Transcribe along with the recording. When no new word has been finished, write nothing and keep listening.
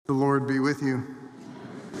The Lord be with you.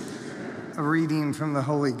 A reading from the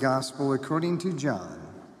Holy Gospel according to John.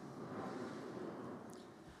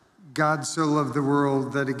 God so loved the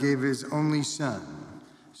world that he gave his only Son,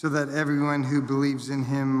 so that everyone who believes in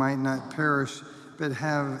him might not perish, but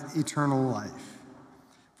have eternal life.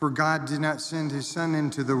 For God did not send his Son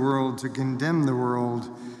into the world to condemn the world,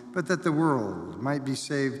 but that the world might be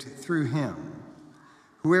saved through him.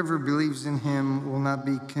 Whoever believes in him will not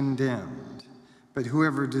be condemned, but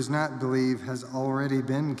whoever does not believe has already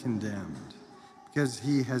been condemned, because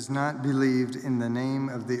he has not believed in the name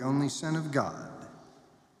of the only Son of God.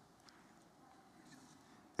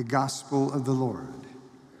 The Gospel of the Lord.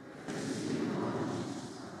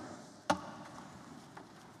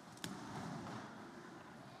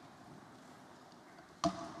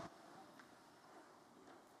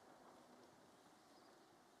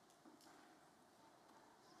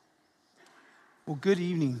 Well, good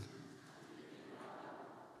evening.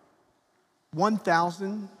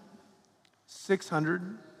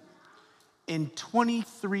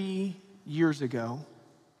 1,623 years ago,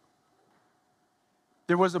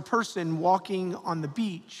 there was a person walking on the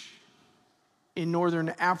beach in northern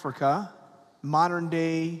Africa,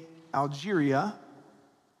 modern-day Algeria,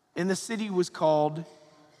 and the city was called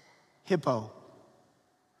Hippo.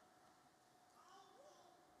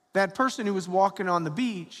 That person who was walking on the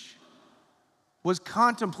beach was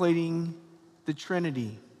contemplating the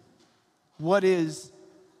Trinity. What is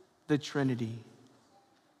the Trinity?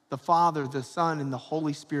 The Father, the Son, and the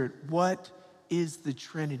Holy Spirit. What is the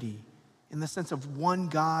Trinity? In the sense of one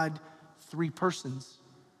God, three persons.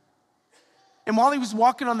 And while he was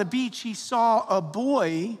walking on the beach, he saw a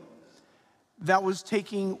boy that was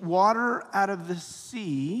taking water out of the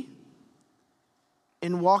sea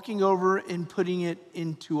and walking over and putting it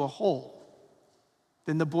into a hole.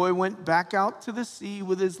 Then the boy went back out to the sea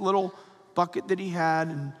with his little bucket that he had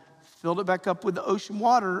and filled it back up with the ocean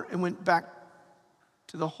water and went back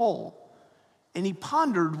to the hole. And he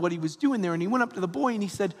pondered what he was doing there, and he went up to the boy and he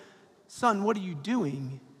said, "Son, what are you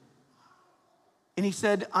doing?" And he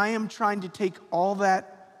said, "I am trying to take all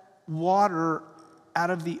that water out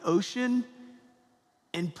of the ocean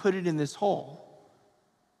and put it in this hole."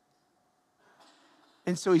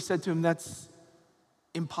 And so he said to him, "That's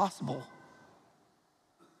impossible."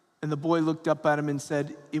 And the boy looked up at him and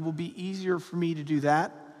said, "It will be easier for me to do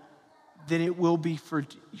that than it will be for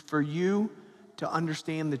you to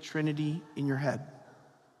understand the Trinity in your head."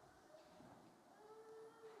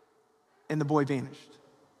 And the boy vanished.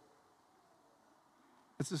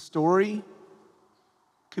 It's a story.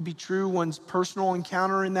 Could be true, one's personal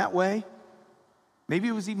encounter in that way. Maybe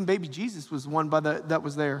it was even baby Jesus was the one that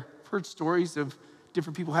was there. I've heard stories of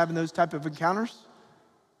different people having those type of encounters.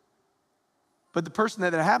 But the person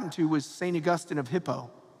that it happened to was St. Augustine of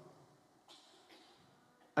Hippo,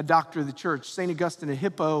 a doctor of the church. St. Augustine of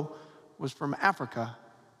Hippo was from Africa,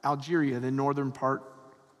 Algeria, the northern part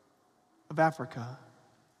of Africa.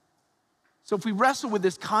 So if we wrestle with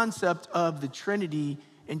this concept of the Trinity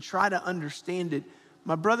and try to understand it,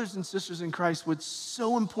 my brothers and sisters in Christ, what's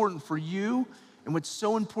so important for you and what's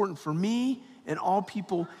so important for me and all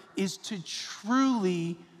people is to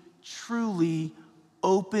truly, truly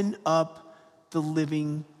open up the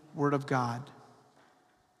living Word of God.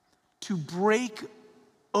 To break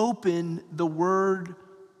open the Word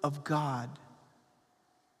of God.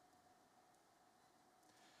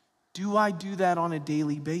 Do I do that on a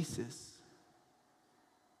daily basis?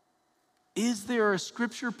 Is there a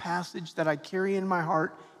scripture passage that I carry in my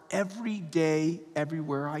heart every day,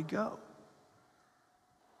 everywhere I go?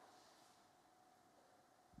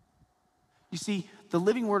 You see, the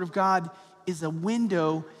living Word of God is a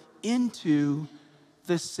window into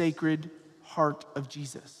the sacred heart of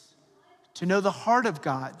Jesus, to know the heart of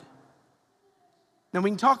God. Now,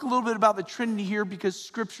 we can talk a little bit about the Trinity here because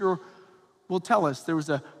Scripture will tell us. There was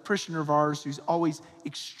a parishioner of ours who's always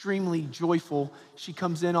extremely joyful. She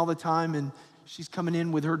comes in all the time, and she's coming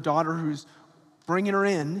in with her daughter who's bringing her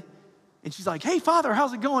in, and she's like, "Hey, Father,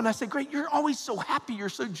 how's it going?" I said, "Great, you're always so happy, you're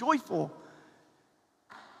so joyful."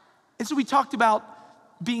 And so we talked about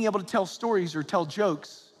being able to tell stories or tell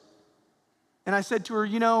jokes. And I said to her,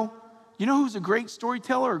 you know who's a great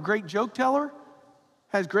storyteller or great joke teller?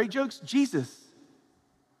 Has great jokes? Jesus.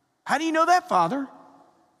 How do you know that, Father?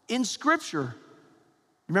 In Scripture.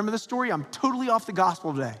 Remember the story? I'm totally off the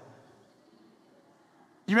gospel today.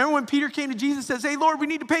 You remember when Peter came to Jesus and says, "Hey, Lord, we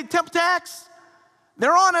need to pay the temple tax.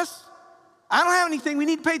 They're on us. I don't have anything. We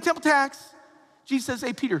need to pay the temple tax." Jesus says,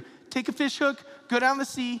 "Hey, Peter, take a fish hook, go down the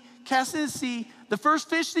sea, cast it in the sea. The first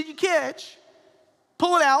fish that you catch,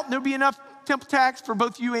 pull it out, and there'll be enough temple tax for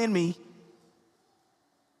both you and me."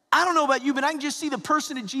 I don't know about you, but I can just see the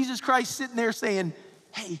person of Jesus Christ sitting there saying,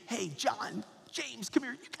 hey, John, James, come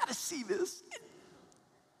here. You got to see this.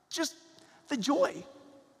 Just the joy,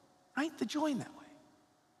 right? The joy in that way.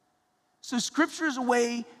 So Scripture is a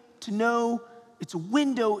way to know, it's a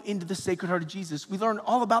window into the Sacred Heart of Jesus. We learn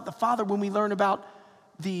all about the Father when we learn about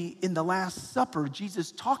in the Last Supper,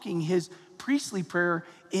 Jesus talking his priestly prayer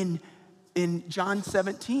in John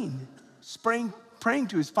 17, praying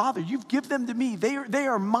to his Father, you've given them to me. They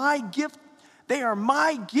are my gift. They are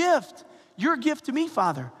my gift. You're a gift to me,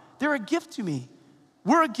 Father. They're a gift to me.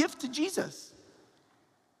 We're a gift to Jesus.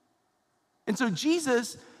 And so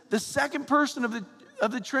Jesus, the second person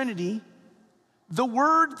of the Trinity, the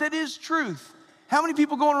Word that is truth. How many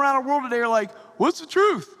people going around our world today are like, what's the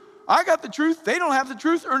truth? I got the truth. They don't have the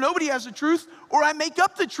truth, or nobody has the truth, or I make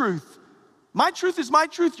up the truth. My truth is my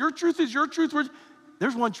truth. Your truth is your truth.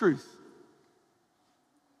 There's one truth.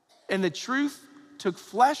 And the truth took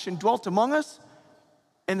flesh and dwelt among us.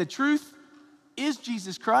 And the truth is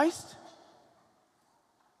Jesus Christ.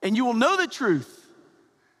 And you will know the truth.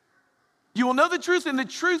 You will know the truth, and the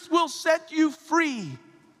truth will set you free.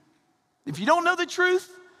 If you don't know the truth,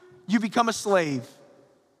 you become a slave.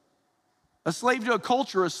 A slave to a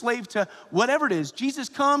culture, a slave to whatever it is. Jesus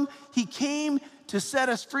he came to set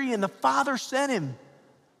us free, and the Father sent him.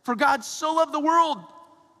 For God so loved the world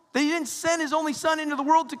that he didn't send his only Son into the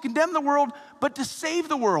world to condemn the world, but to save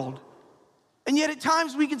the world. And yet at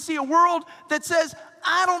times we can see a world that says,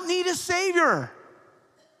 I don't need a Savior.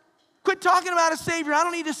 Quit talking about a Savior. I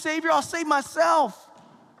don't need a Savior. I'll save myself.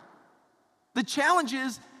 The challenge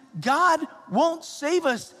is God won't save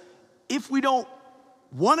us if we don't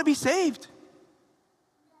want to be saved.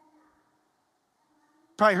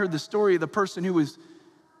 Probably heard the story of the person who was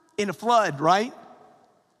in a flood, right?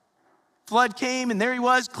 Flood came, and there he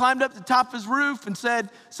was, climbed up the top of his roof and said,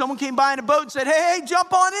 someone came by in a boat and said, hey,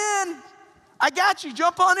 jump on in. I got you,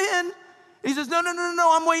 jump on in. And he says, no,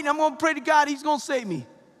 I'm waiting. I'm going to pray to God. He's going to save me.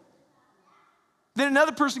 Then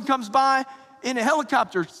another person comes by in a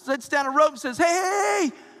helicopter, sets down a rope and says,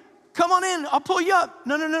 hey, come on in. I'll pull you up.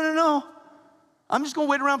 No. I'm just going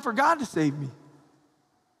to wait around for God to save me.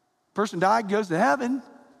 Person died, goes to heaven.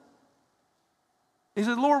 He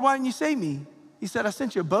said, Lord, why didn't you save me? He said, I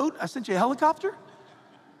sent you a boat. I sent you a helicopter.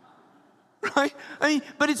 Right? I mean,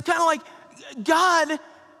 but it's kind of like God,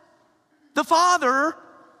 the Father,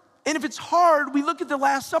 and if it's hard, we look at the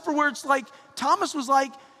Last Supper where it's like, Thomas was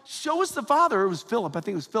like, show us the Father. It was Philip. I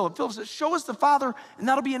think it was Philip. Philip said, show us the Father, and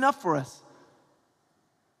that'll be enough for us.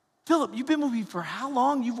 Philip, you've been with me for how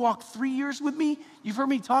long? You've walked 3 years with me. You've heard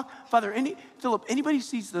me talk. Father, Philip, anybody who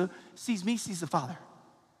sees me sees the Father.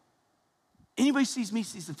 Anybody who sees me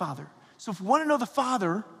sees the Father. So if we want to know the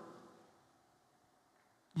Father,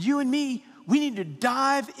 you and me, we need to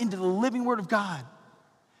dive into the living Word of God.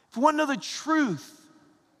 If we want to know the truth,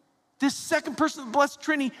 this second person of the Blessed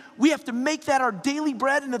Trinity, we have to make that our daily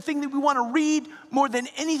bread and the thing that we want to read more than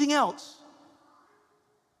anything else.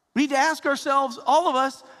 We need to ask ourselves, all of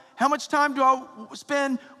us, how much time do I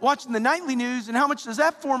spend watching the nightly news, and how much does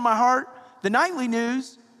that form my heart, the nightly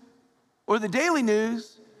news or the daily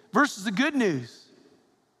news versus the good news?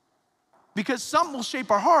 Because something will shape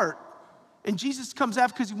our heart, and Jesus comes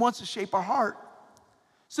out because he wants to shape our heart.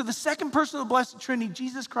 So the second person of the Blessed Trinity,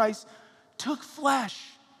 Jesus Christ, took flesh,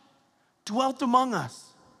 dwelt among us,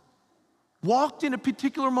 walked in a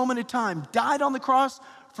particular moment of time, died on the cross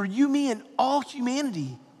for you, me, and all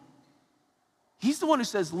humanity. He's the one who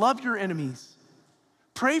says, love your enemies.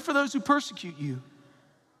 Pray for those who persecute you.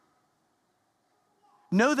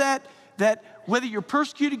 Know that whether you're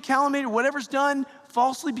persecuted, calumniated, or whatever's done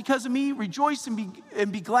falsely because of me, rejoice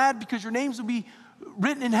and be glad because your names will be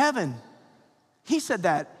written in heaven. He said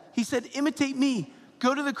that. He said, imitate me.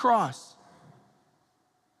 Go to the cross.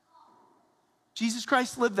 Jesus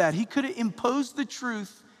Christ lived that. He could have imposed the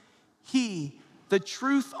truth. The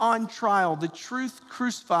truth on trial, the truth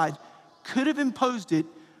crucified, could have imposed it,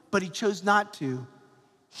 but he chose not to.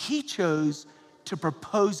 He chose to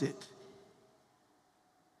propose it.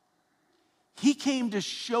 He came to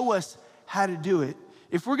show us how to do it.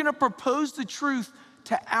 If we're going to propose the truth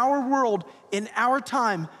to our world in our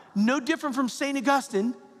time, no different from St.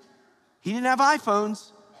 Augustine, he didn't have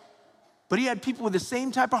iPhones, but he had people with the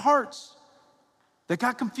same type of hearts that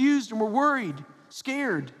got confused and were worried,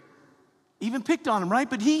 scared, even picked on him, right?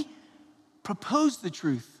 But he proposed the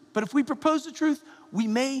truth. But if we propose the truth, we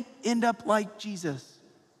may end up like Jesus,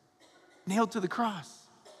 nailed to the cross.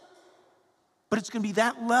 But it's going to be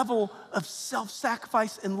that level of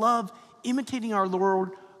self-sacrifice and love, imitating our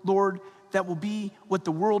Lord, that will be what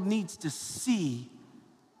the world needs to see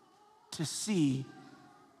to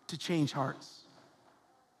change hearts.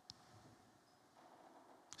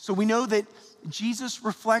 So we know that Jesus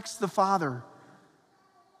reflects the Father.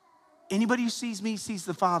 Anybody who sees me sees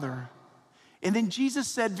the Father. And then Jesus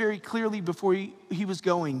said very clearly before he was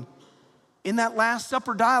going, in that Last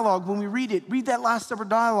Supper dialogue, when we read it, read that Last Supper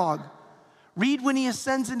dialogue. Read when he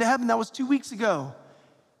ascends into heaven. That was 2 weeks ago.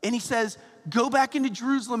 And he says, go back into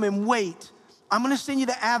Jerusalem and wait. I'm going to send you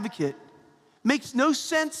the advocate. Makes no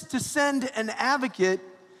sense to send an advocate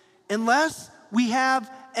unless we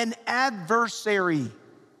have an adversary.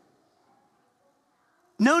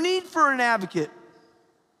 No need for an advocate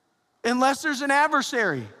unless there's an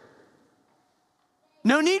adversary.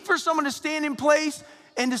 No need for someone to stand in place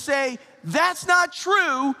and to say, that's not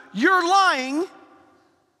true, you're lying.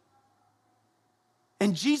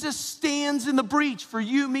 And Jesus stands in the breach for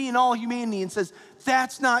you, me, and all humanity and says,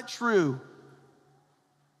 that's not true.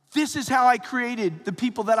 This is how I created the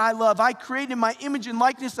people that I love. I created my image and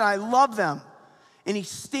likeness, and I love them. And he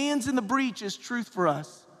stands in the breach as truth for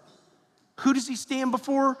us. Who does he stand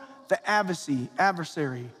before? The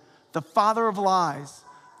adversary, the father of lies,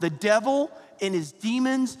 the devil and his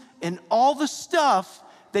demons and all the stuff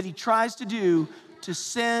that he tries to do to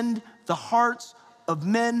send the hearts of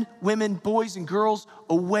men, women, boys, and girls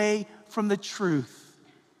away from the truth.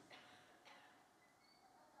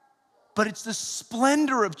 But it's the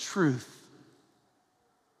splendor of truth.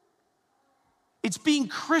 It's being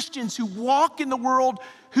Christians who walk in the world,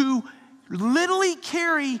 who literally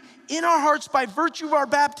carry in our hearts by virtue of our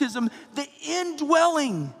baptism the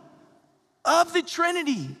indwelling of the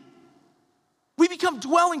Trinity. We become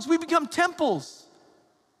dwellings, we become temples.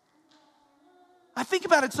 I think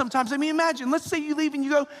about it sometimes. I mean, imagine, let's say you leave and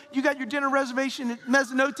you got your dinner reservation at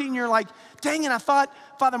Mezzanotte and you're like, dang it, I thought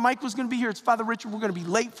Father Mike was gonna be here. It's Father Richard, we're gonna be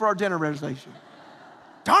late for our dinner reservation.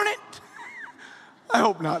 Darn it. I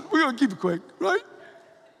hope not. We're gonna keep it quick, right?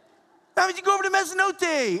 Now, you go over to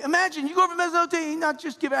Mezzanotte. Imagine, you go over to Mezzanotte, not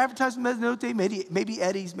just give advertisement to Mezzanotte, maybe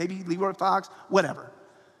Eddie's, maybe Leroy Fox, whatever.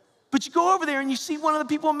 But you go over there and you see one of the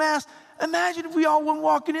people in Mass. Imagine if we all went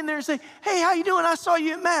walking in there and say, hey, how you doing? I saw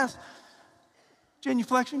you at Mass.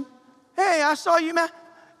 Genuflection. Hey, I saw you at Mass.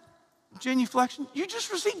 Genuflection. You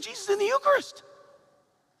just received Jesus in the Eucharist.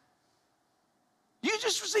 You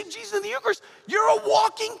just received Jesus in the Eucharist. You're a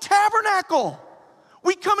walking tabernacle.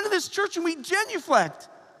 We come into this church and we genuflect.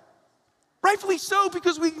 Rightfully so,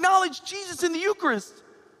 because we acknowledge Jesus in the Eucharist.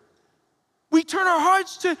 We turn our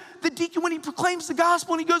hearts to the deacon when he proclaims the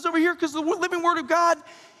gospel and he goes over here because the living word of God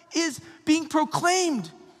is being proclaimed.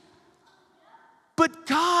 But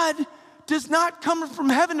God does not come from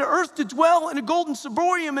heaven to earth to dwell in a golden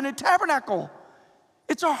ciborium and a tabernacle.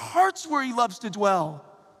 It's our hearts where he loves to dwell.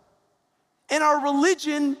 And our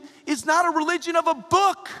religion is not a religion of a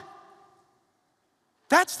book.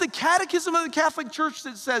 That's the catechism of the Catholic Church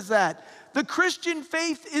that says that. The Christian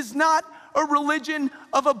faith is not a religion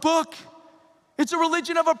of a book. It's a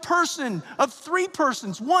religion of a person, of three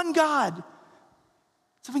persons, one God.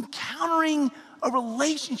 It's of encountering a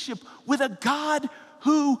relationship with a God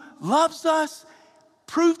who loves us,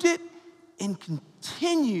 proved it, and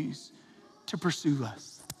continues to pursue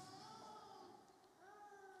us.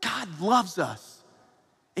 God loves us.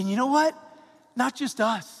 And you know what? Not just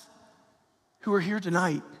us who are here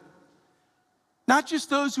tonight. Not just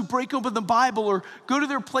those who break open the Bible or go to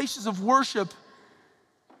their places of worship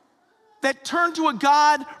that turn to a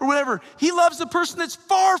God or whatever. He loves the person that's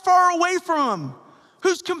far, far away from him,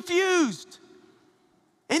 who's confused.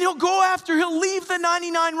 And he'll leave the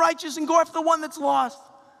 99 righteous and go after the one that's lost.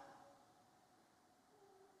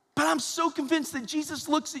 But I'm so convinced that Jesus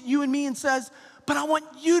looks at you and me and says, but I want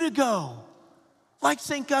you to go. Like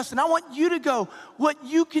St. Augustine, I want you to go. What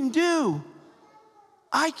you can do,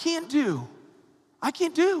 I can't do. I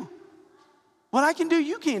can't do. What I can do,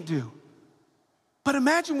 you can't do. But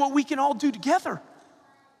imagine what we can all do together.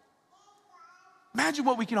 Imagine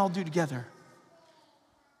what we can all do together.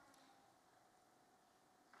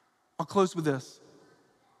 I'll close with this.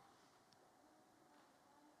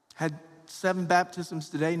 Had 7 baptisms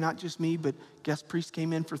today, not just me, but guest priest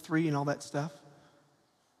came in for 3 and all that stuff.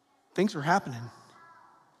 Things are happening.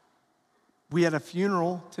 We had a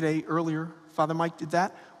funeral today earlier. Father Mike did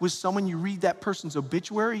that. With someone, you read that person's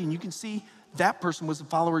obituary and you can see that person was a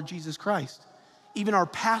follower of Jesus Christ. Even our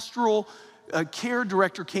pastoral care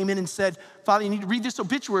director came in and said, Father, you need to read this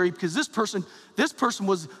obituary because this person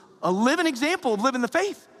was a living example of living the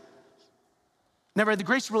faith. Never had the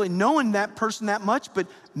grace of really knowing that person that much, but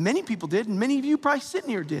many people did, and many of you probably sitting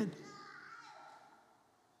here did.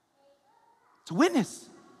 It's a witness.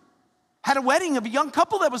 Had a wedding of a young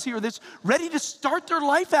couple that was here that's ready to start their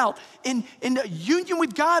life out in a union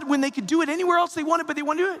with God when they could do it anywhere else they wanted, but they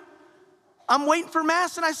want to do it. I'm waiting for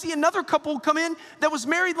Mass and I see another couple come in that was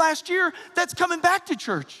married last year that's coming back to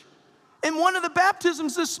church. And one of the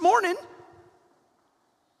baptisms this morning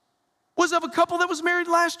was of a couple that was married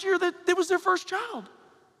last year that it was their first child.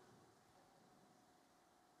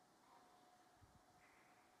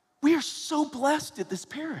 We are so blessed at this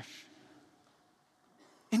parish.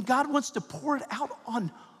 And God wants to pour it out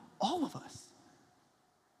on all of us.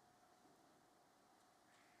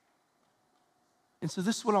 And so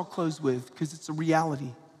this is what I'll close with, because it's a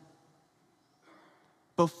reality.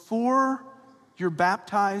 Before you're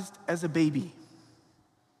baptized as a baby,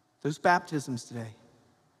 those baptisms today,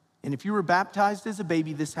 and if you were baptized as a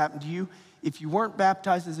baby, this happened to you. If you weren't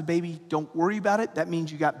baptized as a baby, don't worry about it. That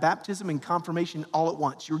means you got baptism and confirmation all at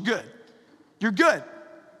once. You're good. You're good.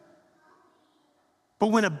 But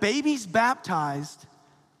when a baby's baptized,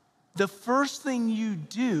 the first thing you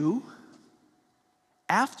do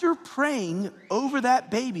after praying over that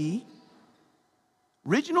baby,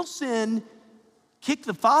 original sin, kick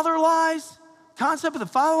the father lies, concept of the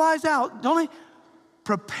father lies out, don't they?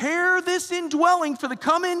 Prepare this indwelling for the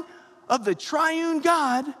coming of the triune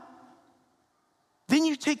God. Then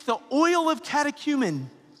you take the oil of catechumen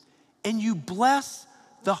and you bless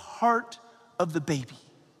the heart of the baby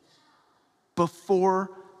before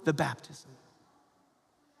the baptism.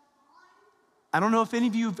 I don't know if any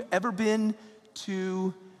of you have ever been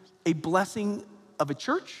to a blessing of a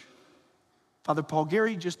church. Father Paul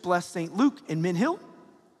Gary just blessed St. Luke in Mint Hill.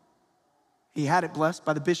 He had it blessed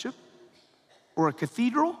by the bishop or a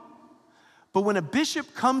cathedral. But when a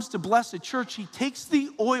bishop comes to bless a church, he takes the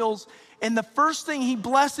oils and the first thing he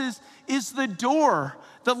blesses is the door.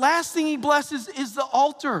 The last thing he blesses is the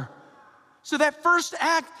altar. So that first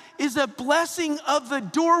act is a blessing of the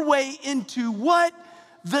doorway into what?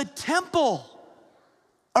 The temple.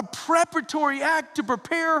 A preparatory act to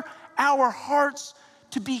prepare our hearts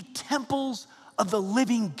to be temples of the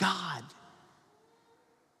living God.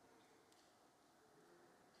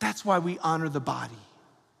 That's why we honor the body.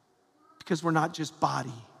 Because we're not just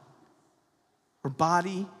body. We're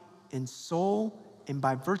body and soul, and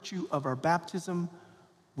by virtue of our baptism,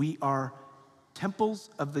 we are temples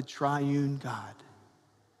of the triune God.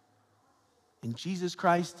 And Jesus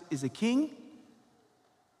Christ is a king.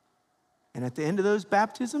 And at the end of those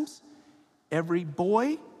baptisms, every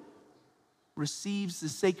boy receives the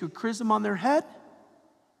sacred chrism on their head,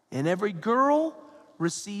 and every girl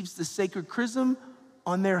receives the sacred chrism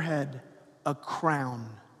on their head, a crown.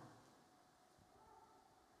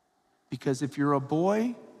 Because if you're a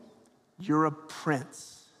boy, you're a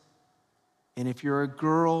prince. And if you're a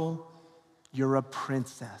girl, you're a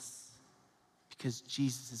princess. Because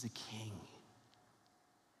Jesus is a king.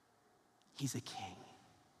 He's a king.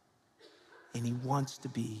 And he wants to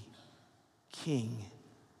be king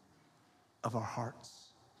of our hearts.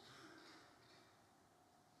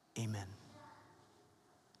 Amen.